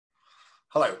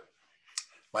Hello,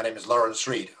 my name is Laurence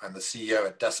Reid. I'm the CEO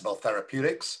at Decibel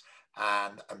Therapeutics,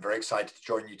 and I'm very excited to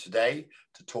join you today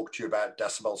to talk to you about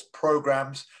Decibel's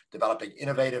programs developing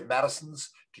innovative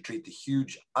medicines to treat the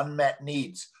huge unmet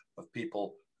needs of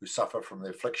people who suffer from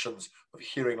the afflictions of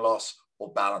hearing loss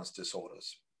or balance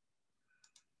disorders.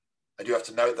 I do have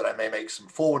to note that I may make some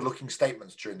forward-looking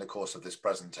statements during the course of this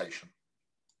presentation.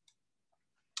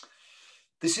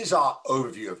 This is our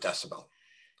overview of Decibel.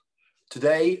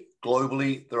 Today,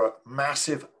 globally, there are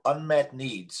massive unmet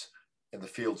needs in the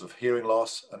fields of hearing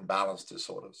loss and balance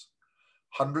disorders.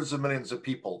 Hundreds of millions of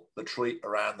people literally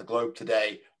around the globe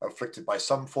today are afflicted by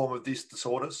some form of these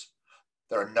disorders.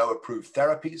 There are no approved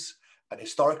therapies, and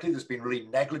historically there's been really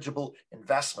negligible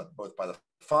investment both by the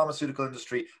pharmaceutical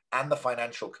industry and the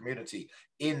financial community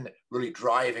in really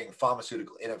driving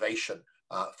pharmaceutical innovation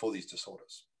for these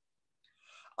disorders.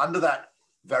 Under that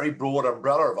very broad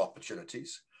umbrella of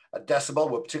opportunities, at Decibel,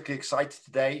 we're particularly excited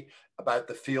today about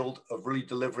the field of really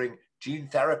delivering gene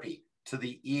therapy to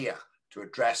the ear to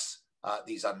address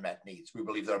these unmet needs. We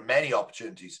believe there are many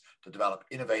opportunities to develop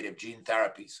innovative gene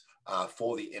therapies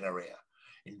for the inner ear.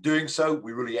 In doing so,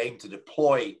 we really aim to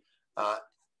deploy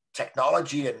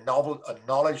technology and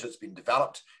knowledge that's been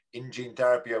developed in gene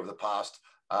therapy over the past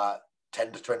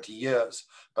 10 to 20 years.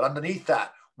 But underneath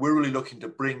that, we're really looking to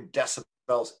bring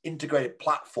Decibel's integrated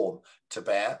platform to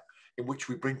bear, in which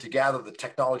we bring together the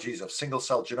technologies of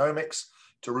single-cell genomics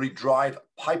to really drive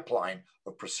a pipeline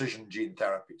of precision gene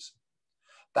therapies.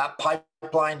 That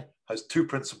pipeline has two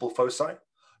principal foci.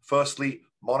 Firstly,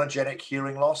 monogenic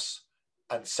hearing loss,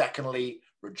 and secondly,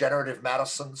 regenerative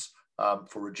medicines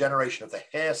for regeneration of the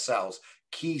hair cells,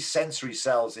 key sensory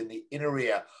cells in the inner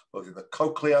ear, both in the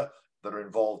cochlea that are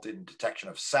involved in detection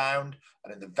of sound,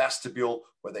 and in the vestibule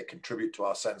where they contribute to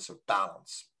our sense of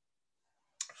balance.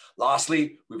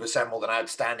 Lastly, we've assembled an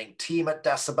outstanding team at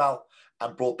Decibel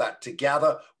and brought that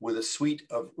together with a suite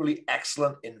of really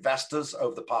excellent investors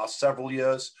over the past several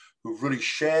years who've really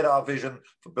shared our vision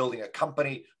for building a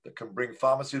company that can bring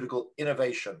pharmaceutical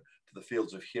innovation to the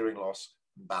fields of hearing loss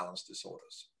and balance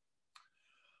disorders.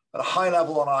 At a high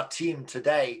level on our team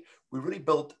today, we really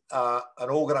built an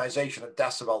organization at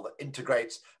Decibel that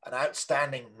integrates an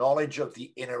outstanding knowledge of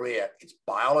the inner ear, its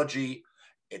biology,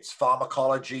 its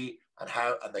pharmacology,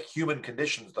 and the human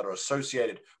conditions that are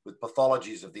associated with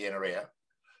pathologies of the inner ear,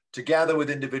 together with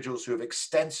individuals who have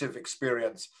extensive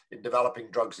experience in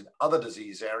developing drugs in other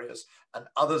disease areas, and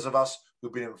others of us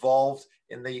who've been involved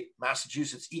in the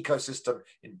Massachusetts ecosystem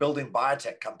in building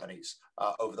biotech companies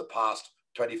over the past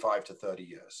 25 to 30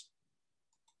 years.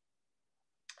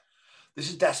 This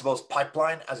is Decibel's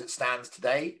pipeline as it stands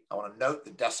today. I want to note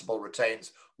that Decibel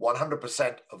retains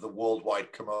 100% of the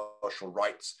worldwide commercial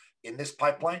rights in this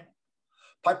pipeline.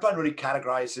 Pipeline really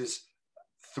comprises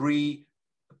three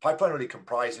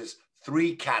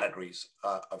categories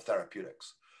of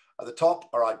therapeutics. At the top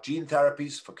are our gene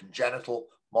therapies for congenital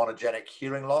monogenic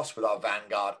hearing loss with our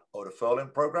Vanguard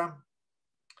otoferlin program.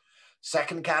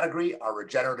 Second category are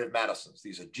regenerative medicines.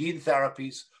 These are gene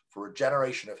therapies for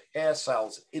regeneration of hair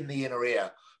cells in the inner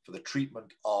ear for the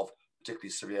treatment of particularly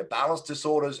severe balance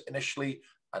disorders initially,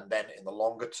 and then in the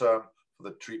longer term, for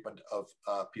the treatment of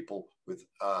people with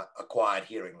acquired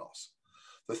hearing loss.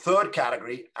 The third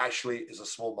category actually is a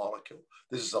small molecule.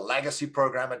 This is a legacy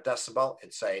program at Decibel.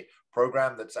 It's a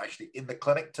program that's actually in the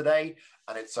clinic today,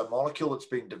 and it's a molecule that's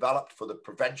being developed for the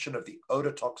prevention of the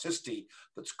ototoxicity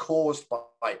that's caused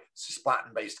by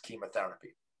cisplatin-based chemotherapy.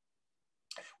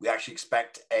 We actually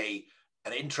expect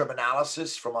an interim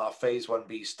analysis from our phase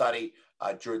 1b study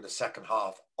during the second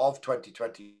half of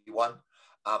 2021.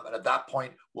 And at that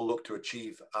point, we'll look to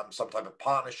achieve some type of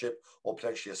partnership or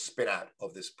potentially a spin-out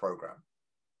of this program.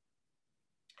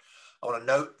 I want to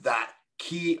note that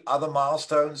key other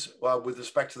milestones with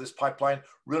respect to this pipeline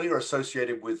really are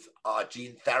associated with our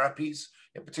gene therapies,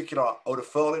 in particular our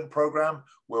otoferlin program,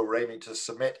 where we're aiming to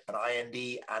submit an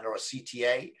IND and or a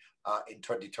CTA in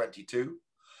 2022.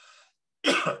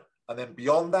 And then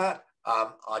beyond that,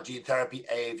 our gene therapy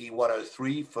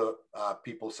AAV103 for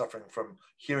people suffering from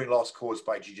hearing loss caused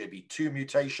by GJB2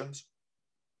 mutations,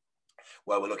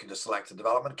 where we're looking to select a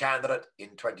development candidate in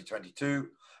 2022.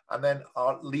 And then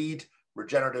our lead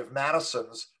regenerative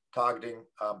medicines targeting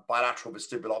bilateral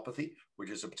vestibulopathy, which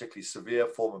is a particularly severe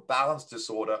form of balance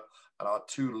disorder. And our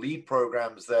two lead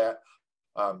programs there,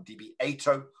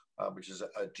 DBTX, which is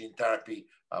a gene therapy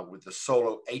with the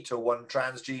solo ATO1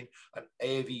 transgene, and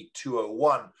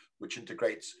AAV201, which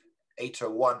integrates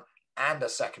ATO1 and a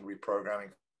secondary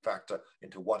programming factor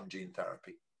into one gene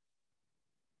therapy.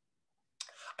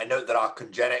 I note that our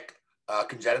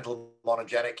congenital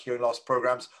monogenic hearing loss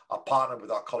programs are partnered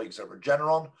with our colleagues at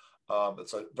Regeneron,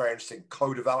 It's a very interesting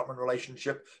co-development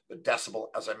relationship, but Decibel,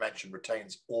 as I mentioned,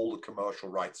 retains all the commercial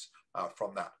rights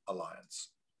from that alliance.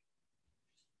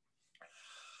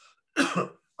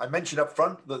 I mentioned up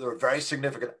front that there are very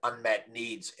significant unmet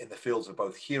needs in the fields of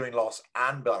both hearing loss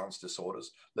and balance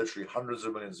disorders. Literally hundreds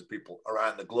of millions of people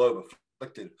around the globe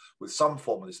afflicted with some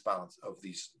form of this balance of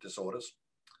these disorders.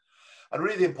 And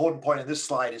really the important point in this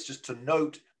slide is just to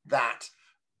note that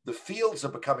the fields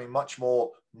are becoming much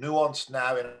more nuanced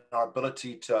now in our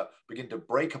ability to begin to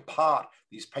break apart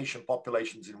these patient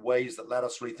populations in ways that let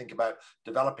us really think about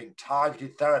developing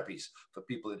targeted therapies for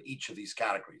people in each of these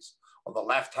categories. On the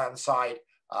left-hand side,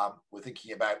 we're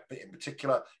thinking about, in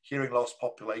particular, hearing loss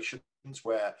populations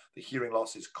where the hearing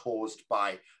loss is caused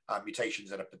by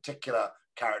mutations in a particular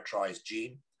characterized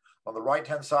gene. On the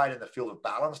right-hand side, in the field of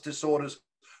balance disorders,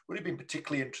 really been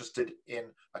particularly interested in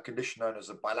a condition known as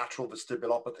a bilateral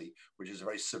vestibulopathy, which is a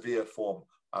very severe form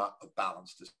of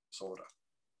balance disorder.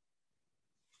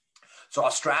 So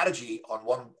our strategy on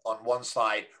one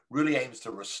side really aims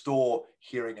to restore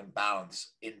hearing and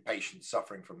balance in patients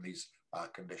suffering from these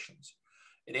conditions.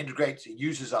 It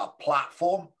uses our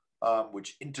platform,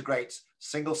 which integrates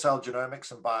single-cell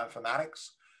genomics and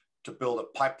bioinformatics to build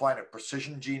a pipeline of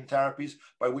precision gene therapies,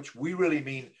 by which we really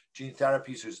mean gene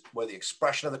therapies where the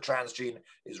expression of the transgene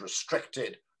is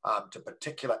restricted to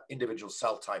particular individual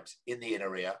cell types in the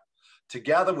inner ear,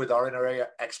 together with our inner ear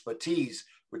expertise,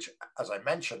 which, as I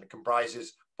mentioned,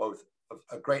 comprises both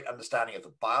a great understanding of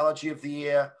the biology of the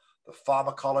ear, the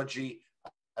pharmacology,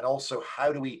 and also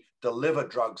how do we deliver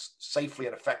drugs safely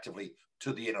and effectively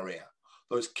to the inner ear.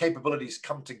 Those capabilities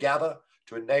come together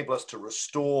to enable us to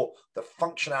restore the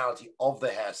functionality of the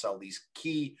hair cell, these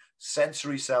key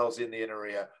sensory cells in the inner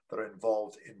ear that are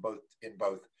involved in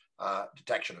both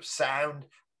detection of sound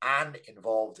and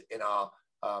involved in our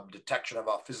detection of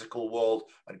our physical world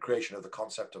and creation of the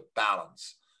concept of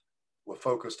balance. We're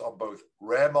focused on both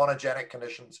rare monogenic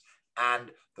conditions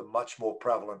and the much more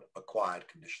prevalent acquired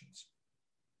conditions.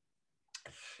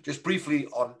 Just briefly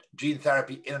on gene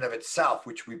therapy in and of itself,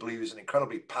 which we believe is an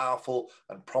incredibly powerful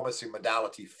and promising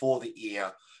modality for the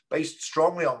ear, based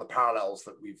strongly on the parallels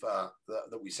that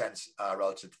we sense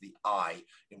relative to the eye,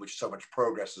 in which so much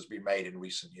progress has been made in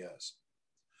recent years.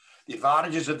 The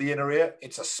advantages of the inner ear: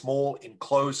 it's a small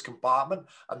enclosed compartment,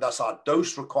 and thus our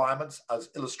dose requirements, as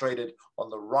illustrated on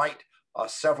the right, are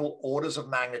several orders of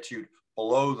magnitude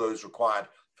below those required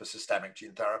for systemic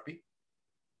gene therapy.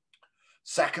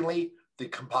 Secondly, the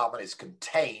compartment is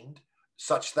contained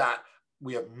such that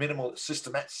we have minimal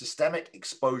systemic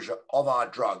exposure of our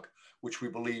drug, which we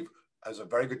believe has a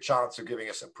very good chance of giving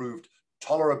us improved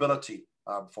tolerability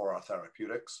for our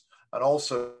therapeutics, and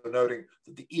also noting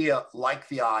that the ear, like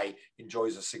the eye,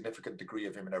 enjoys a significant degree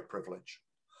of immunoprivilege.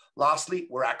 Lastly,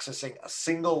 we're accessing a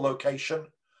single location,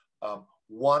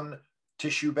 one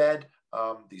tissue bed,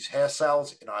 these hair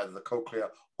cells in either the cochlea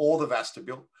or the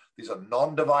vestibule. These are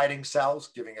non-dividing cells,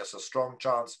 giving us a strong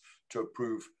chance to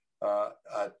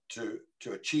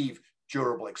achieve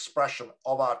durable expression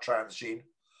of our transgene.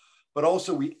 But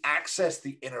also we access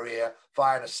the inner ear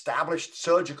via an established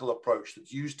surgical approach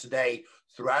that's used today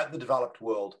throughout the developed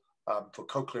world for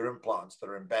cochlear implants that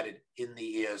are embedded in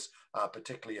the ears,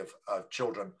 particularly of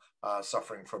children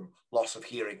suffering from loss of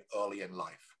hearing early in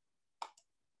life.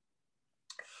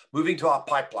 Moving to our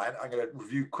pipeline, I'm going to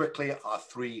review quickly our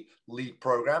three lead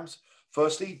programs.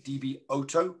 Firstly,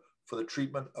 DB-OTO for the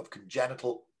treatment of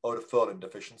congenital otofurlin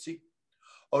deficiency.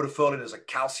 Otofurlin is a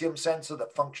calcium sensor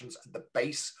that functions at the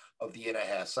base of the inner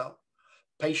hair cell.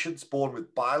 Patients born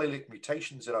with biallelic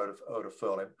mutations in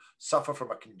otofurlin suffer from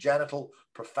a congenital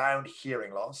profound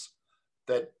hearing loss.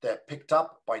 They're picked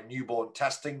up by newborn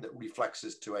testing that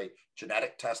reflexes to a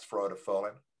genetic test for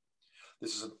otofurlin.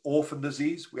 This is an orphan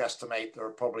disease. We estimate there are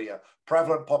probably a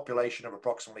prevalent population of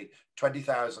approximately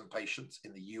 20,000 patients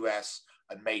in the US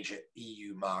and major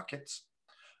EU markets.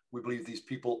 We believe these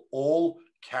people all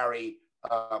carry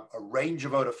a range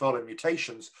of otofurlin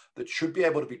mutations that should be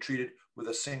able to be treated with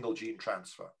a single gene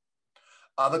transfer.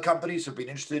 Other companies have been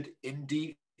interested in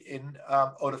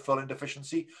otofurlin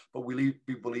deficiency, but we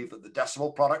believe that the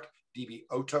Decibel product,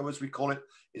 DB-OTO as we call it,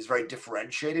 is very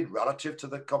differentiated relative to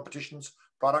the competition's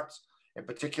products. In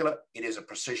particular, it is a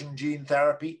precision gene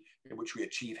therapy in which we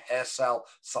achieve hair cell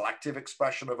selective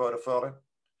expression of otofurlin.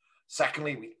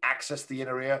 Secondly, we access the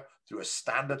inner ear through a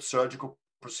standard surgical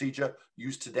procedure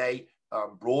used today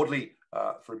broadly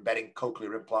for embedding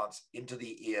cochlear implants into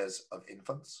the ears of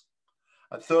infants.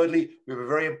 And thirdly, we have a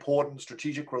very important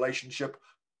strategic relationship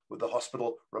with the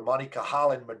hospital Ramón y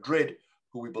Cajal in Madrid,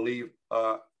 who we believe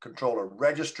control a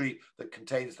registry that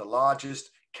contains the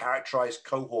largest characterized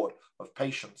cohort of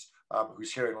patients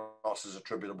whose hearing loss is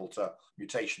attributable to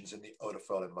mutations in the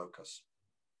otoferlin locus.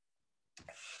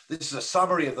 This is a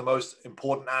summary of the most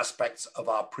important aspects of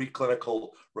our preclinical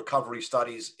recovery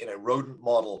studies in a rodent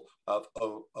model of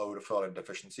otoferlin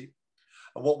deficiency.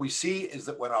 And what we see is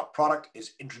that when our product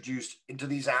is introduced into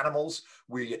these animals,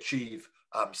 we achieve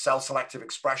cell-selective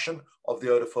expression of the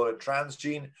otoferlin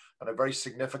transgene and a very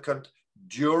significant,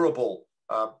 durable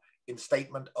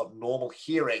instatement of normal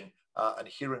hearing and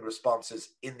hearing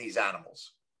responses in these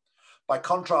animals. By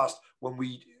contrast, when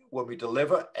we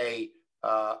deliver a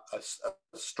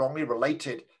strongly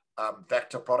related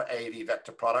vector product, AAV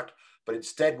vector product, but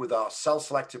instead with our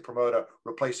cell-selective promoter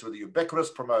replaced with a ubiquitous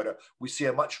promoter, we see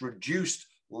a much reduced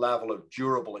level of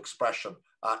durable expression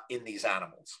in these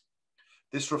animals.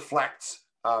 This reflects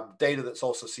data that's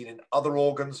also seen in other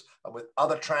organs and with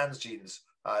other transgenes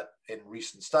in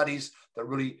recent studies that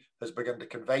really has begun to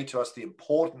convey to us the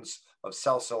importance of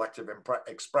cell-selective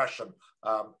expression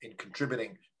in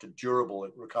contributing to durable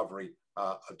recovery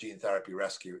of gene therapy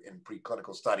rescue in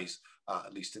preclinical studies,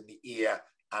 at least in the ear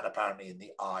and apparently in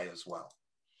the eye as well.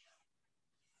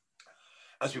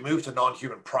 As we move to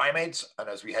non-human primates and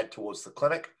as we head towards the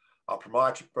clinic, our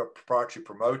proprietary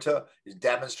promoter is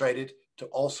demonstrated to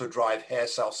also drive hair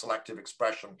cell selective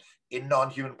expression in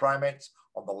non-human primates.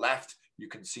 On the left, you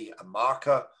can see a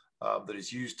marker that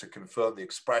is used to confirm the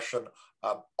expression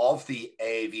of the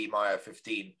AAV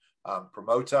MYO15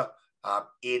 promoter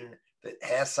in the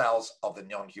hair cells of the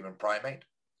non-human primate.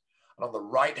 And on the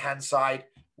right-hand side,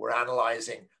 we're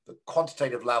analyzing the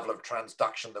quantitative level of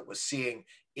transduction that we're seeing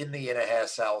in the inner hair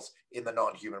cells in the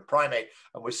non-human primate.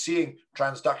 And we're seeing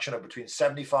transduction of between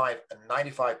 75 and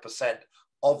 95%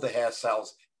 of the hair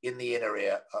cells in the inner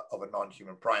ear of a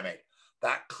non-human primate.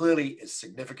 That clearly is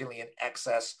significantly in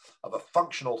excess of a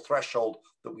functional threshold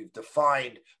that we've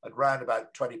defined at around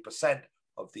about 20%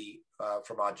 of the,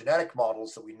 from our genetic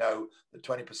models, that we know that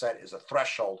 20% is a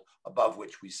threshold above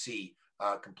which we see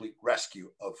complete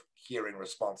rescue of hearing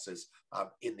responses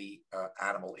in the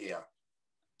animal ear.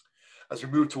 As we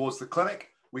move towards the clinic,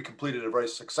 we completed a very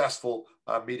successful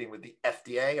meeting with the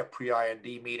FDA, a pre-IND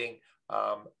meeting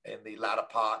in the latter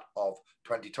part of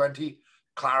 2020,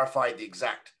 clarified the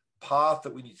exact path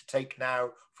that we need to take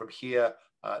now from here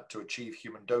to achieve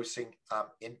human dosing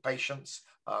in patients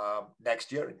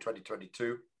next year in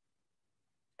 2022.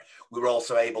 We were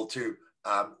also able to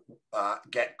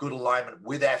get good alignment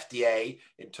with FDA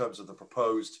in terms of the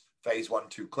proposed phase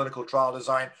 1/2 clinical trial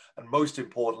design, and most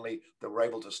importantly, that we're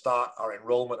able to start our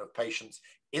enrollment of patients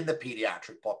in the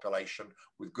pediatric population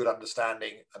with good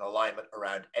understanding and alignment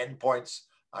around endpoints,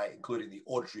 including the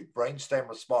auditory brainstem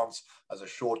response as a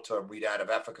short-term readout of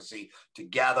efficacy,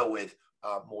 together with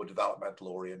more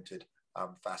developmental-oriented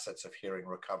facets of hearing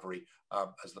recovery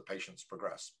as the patients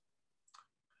progress.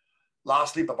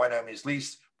 Lastly, but by no means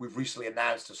least, we've recently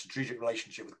announced a strategic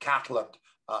relationship with Catalent,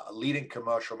 a leading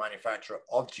commercial manufacturer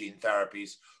of gene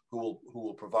therapies, who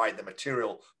will provide the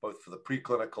material both for the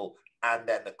preclinical and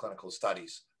then the clinical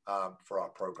studies for our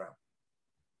program.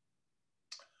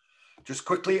 Just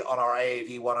quickly on our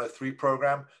AAV103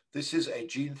 program, this is a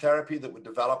gene therapy that we're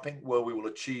developing where we will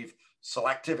achieve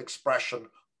selective expression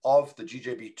of the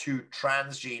GJB2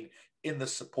 transgene in the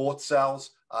support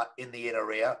cells in the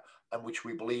inner ear, and which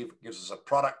we believe gives us a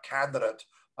product candidate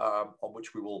on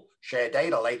which we will share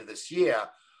data later this year.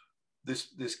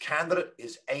 This candidate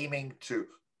is aiming to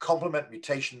complement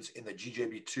mutations in the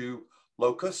GJB2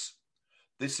 locus.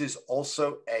 This is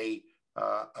also a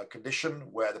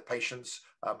condition where the patients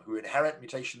who inherit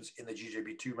mutations in the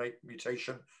GJB2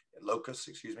 mutation locus,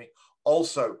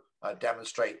 also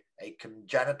demonstrate a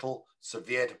congenital,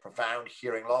 severe to profound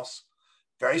hearing loss.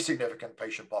 Very significant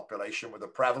patient population, with a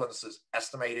prevalence is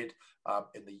estimated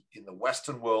in the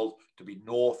Western world to be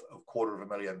north of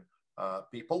 250,000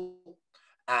 people,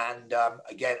 and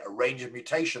again, a range of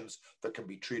mutations that can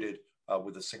be treated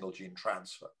with a single gene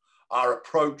transfer. Our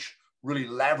approach really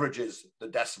leverages the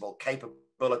Decibel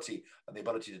capability and the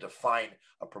ability to define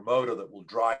a promoter that will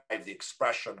drive the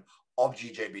expression of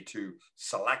GJB2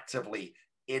 selectively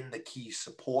in the key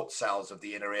support cells of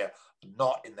the inner ear,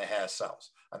 not in the hair cells.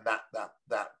 And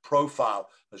that profile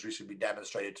has recently been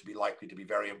demonstrated to be likely to be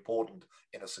very important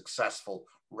in a successful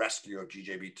rescue of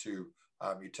GJB2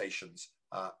 mutations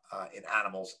in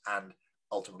animals and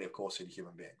ultimately, of course, in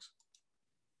human beings.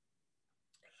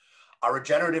 Our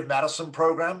regenerative medicine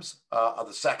programs are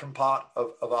the second part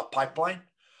of our pipeline.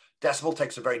 Decibel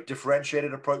takes a very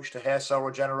differentiated approach to hair cell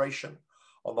regeneration.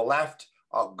 On the left,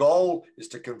 our goal is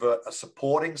to convert a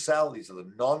supporting cell, these are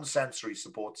the non-sensory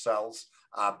support cells,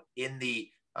 in the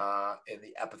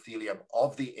epithelium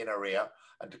of the inner ear,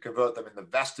 and to convert them in the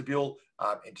vestibule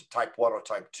into type 1 or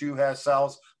type 2 hair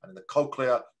cells, and in the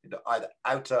cochlea into either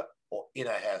outer or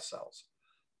inner hair cells.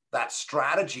 That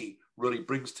strategy really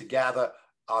brings together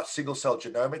our single-cell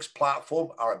genomics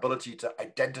platform, our ability to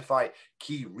identify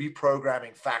key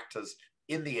reprogramming factors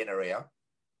in the inner ear,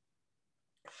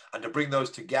 and to bring those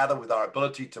together with our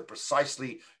ability to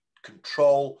precisely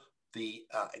control the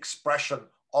expression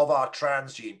of our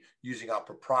transgene using our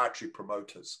proprietary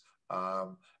promoters,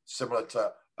 similar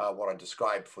to what I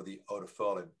described for the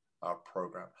otoferlin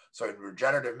program. So in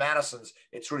regenerative medicines,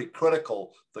 it's really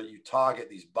critical that you target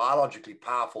these biologically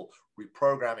powerful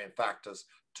reprogramming factors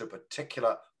to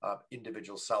particular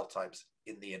individual cell types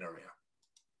in the inner ear.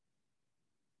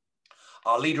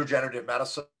 Our lead regenerative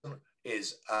medicine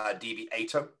is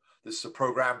DB8O. This is a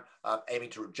program aiming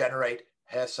to regenerate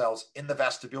hair cells in the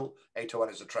vestibule.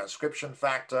 801 is a transcription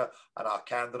factor, and our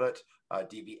candidate,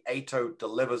 DB8O,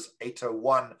 delivers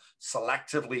 801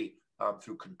 selectively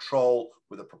through control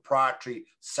with a proprietary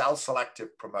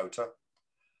cell-selective promoter,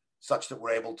 such that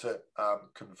we're able to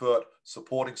convert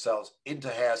supporting cells into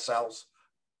hair cells.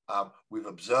 We've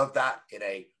observed that in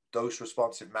a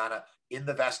dose-responsive manner in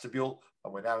the vestibule,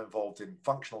 and we're now involved in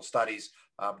functional studies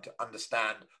to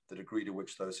understand the degree to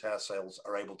which those hair cells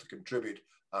are able to contribute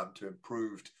to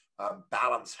improved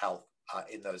balance health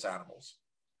in those animals.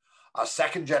 Our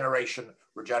second generation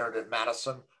regenerative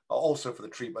medicine, also for the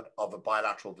treatment of a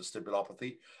bilateral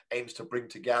vestibulopathy, aims to bring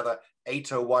together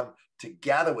 801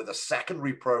 together with a second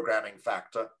reprogramming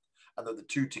factor, and that the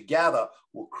two together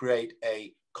will create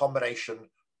a combination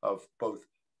of both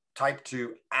type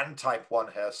 2 and type 1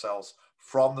 hair cells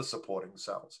from the supporting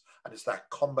cells. And it's that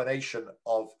combination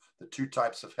of the two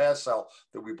types of hair cell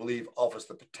that we believe offers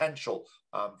the potential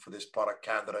for this product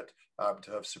candidate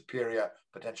to have superior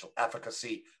potential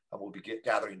efficacy, and we'll be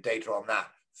gathering data on that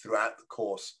throughout the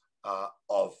course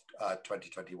of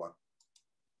 2021.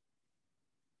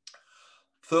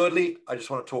 Thirdly, I just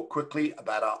want to talk quickly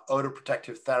about our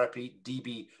otoprotective therapy,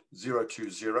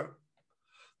 DB020.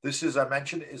 This, as I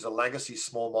mentioned, is a legacy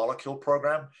small molecule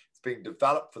program. It's being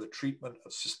developed for the treatment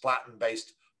of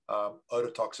cisplatin-based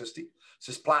ototoxicity.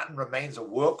 Cisplatin remains a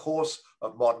workhorse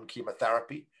of modern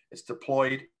chemotherapy. It's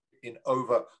deployed in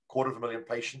over 250,000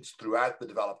 patients throughout the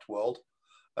developed world.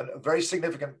 And a very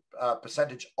significant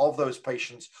percentage of those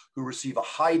patients who receive a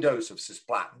high dose of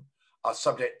cisplatin are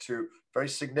subject to very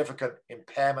significant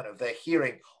impairment of their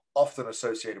hearing, often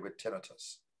associated with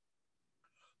tinnitus.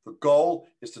 The goal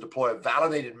is to deploy a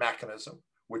validated mechanism,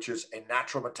 which is a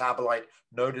natural metabolite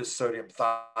known as sodium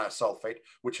thiosulfate,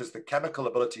 which has the chemical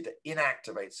ability to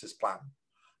inactivate cisplatin.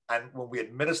 And when we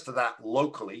administer that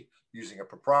locally using a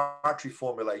proprietary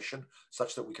formulation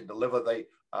such that we can deliver the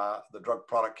drug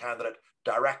product candidate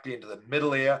directly into the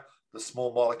middle ear, the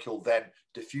small molecule then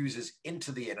diffuses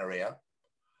into the inner ear.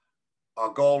 Our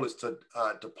goal is to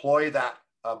deploy that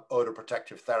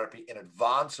otoprotective therapy in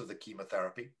advance of the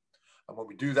chemotherapy. And when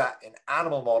we do that in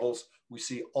animal models, we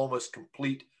see almost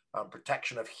complete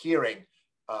protection of hearing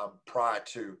prior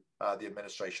to the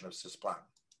administration of cisplatin.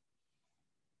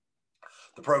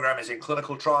 The program is in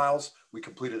clinical trials. We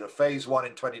completed a phase 1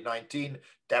 in 2019,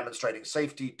 demonstrating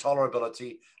safety,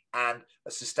 tolerability, and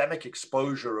a systemic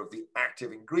exposure of the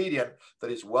active ingredient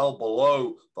that is well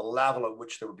below the level at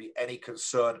which there would be any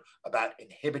concern about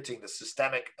inhibiting the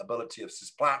systemic ability of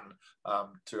cisplatin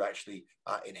to actually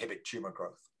inhibit tumor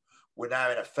growth. We're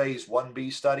now in a phase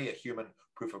 1b study, a human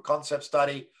proof of concept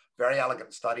study, very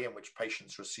elegant study in which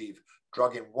patients receive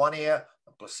drug in one ear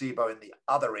and placebo in the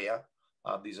other ear.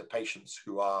 These are patients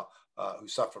who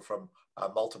suffer from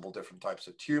multiple different types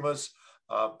of tumors.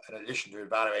 In addition to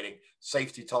evaluating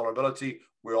safety tolerability,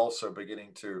 we're also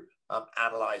beginning to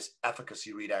analyze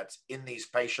efficacy readouts in these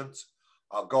patients.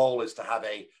 Our goal is to have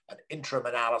an interim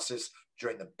analysis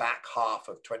during the back half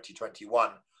of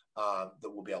 2021 that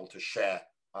we'll be able to share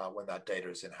when that data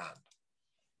is in hand.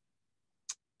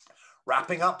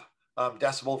 Wrapping up,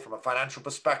 Decibel from a financial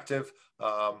perspective,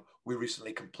 we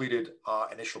recently completed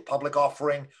our initial public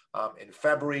offering in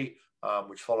February,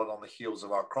 which followed on the heels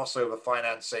of our crossover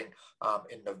financing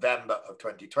in November of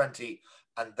 2020.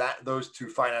 And those two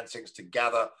financings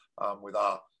together with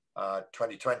our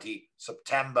 2020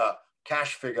 September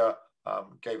cash figure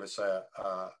gave us a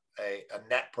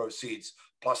net proceeds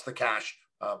plus the cash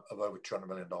of over $200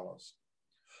 million.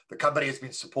 The company has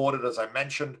been supported, as I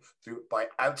mentioned, by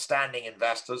outstanding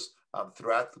investors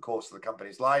throughout the course of the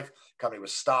company's life. The company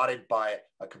was started by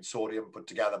a consortium put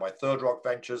together by Third Rock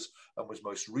Ventures and was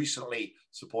most recently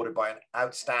supported by an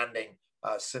outstanding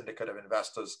syndicate of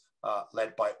investors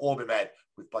led by OrbiMed,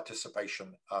 with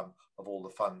participation of all the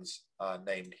funds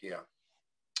named here.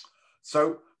 So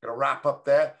I'm going to wrap up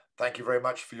there. Thank you very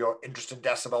much for your interest in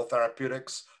Decibel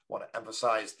Therapeutics. I want to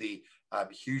emphasize the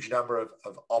huge number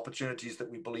of opportunities that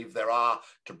we believe there are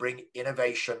to bring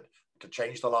innovation to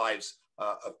change the lives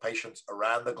of patients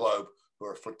around the globe who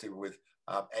are afflicted with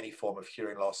any form of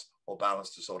hearing loss or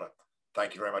balance disorder.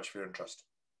 Thank you very much for your interest.